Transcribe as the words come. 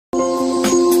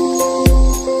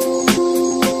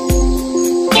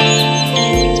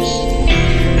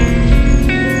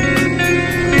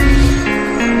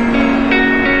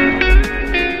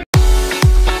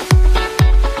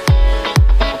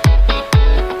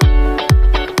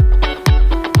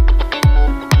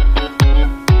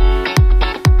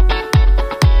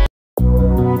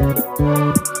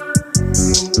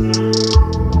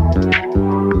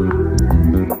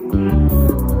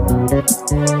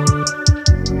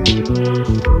You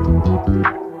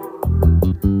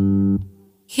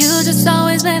just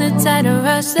always been a tight to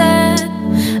rush that.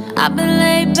 I've been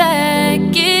laid back,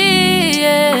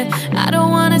 yeah. I don't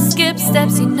wanna skip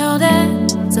steps, you know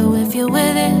that. So if you're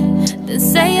with it, then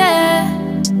say yeah.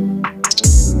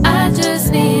 I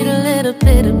just need a little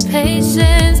bit of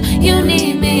patience. You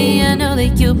need me, I know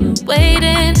that you've been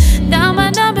waiting. Down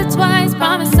my number twice,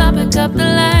 promise I'll pick up the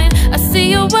line. I see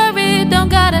you worried, don't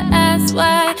gotta ask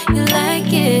why. You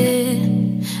like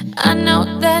it, I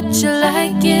know that you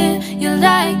like it. You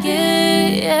like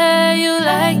it, yeah, you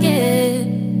like it.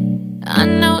 I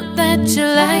know that you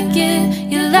like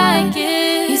it, you like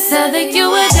it. You said that you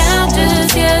were down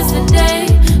just yesterday,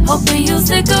 hoping you'll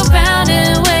stick around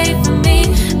and wait for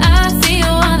me. I see you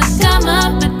wanna come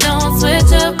up, but don't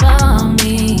switch up on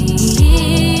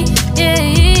me. Yeah.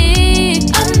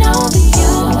 I know that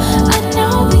you, I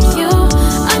know that you,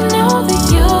 I know that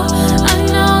you, I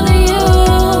know that you.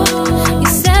 You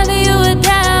said that you were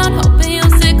down, hoping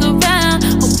you'll stick around,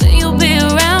 hoping you'll be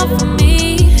around for me.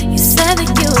 You said that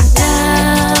you were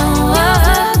down,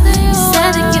 you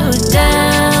said that you were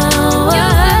down,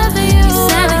 you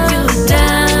said that you were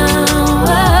down,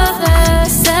 you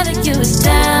said that you were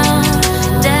down,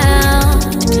 down.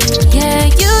 Yeah,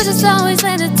 you just always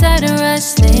been the type to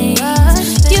rush things.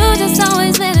 You just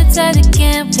always been the type that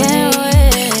can't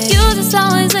wait. You just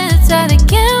always been the type that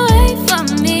can't wait for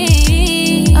me.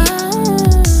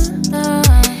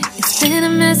 It's been a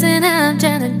mess and I'm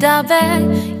trying to dial back.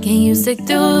 Can you stick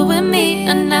through it with me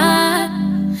or not?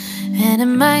 And it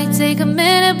might take a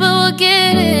minute, but we'll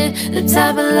get it. The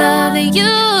type of love that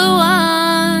you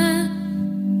want.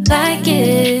 Like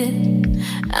it,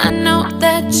 I know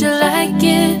that you like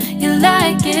it. You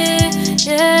like it,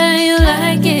 yeah, you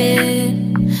like it.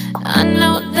 I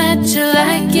know that you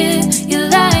like it. You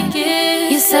like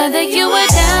it. You said that you were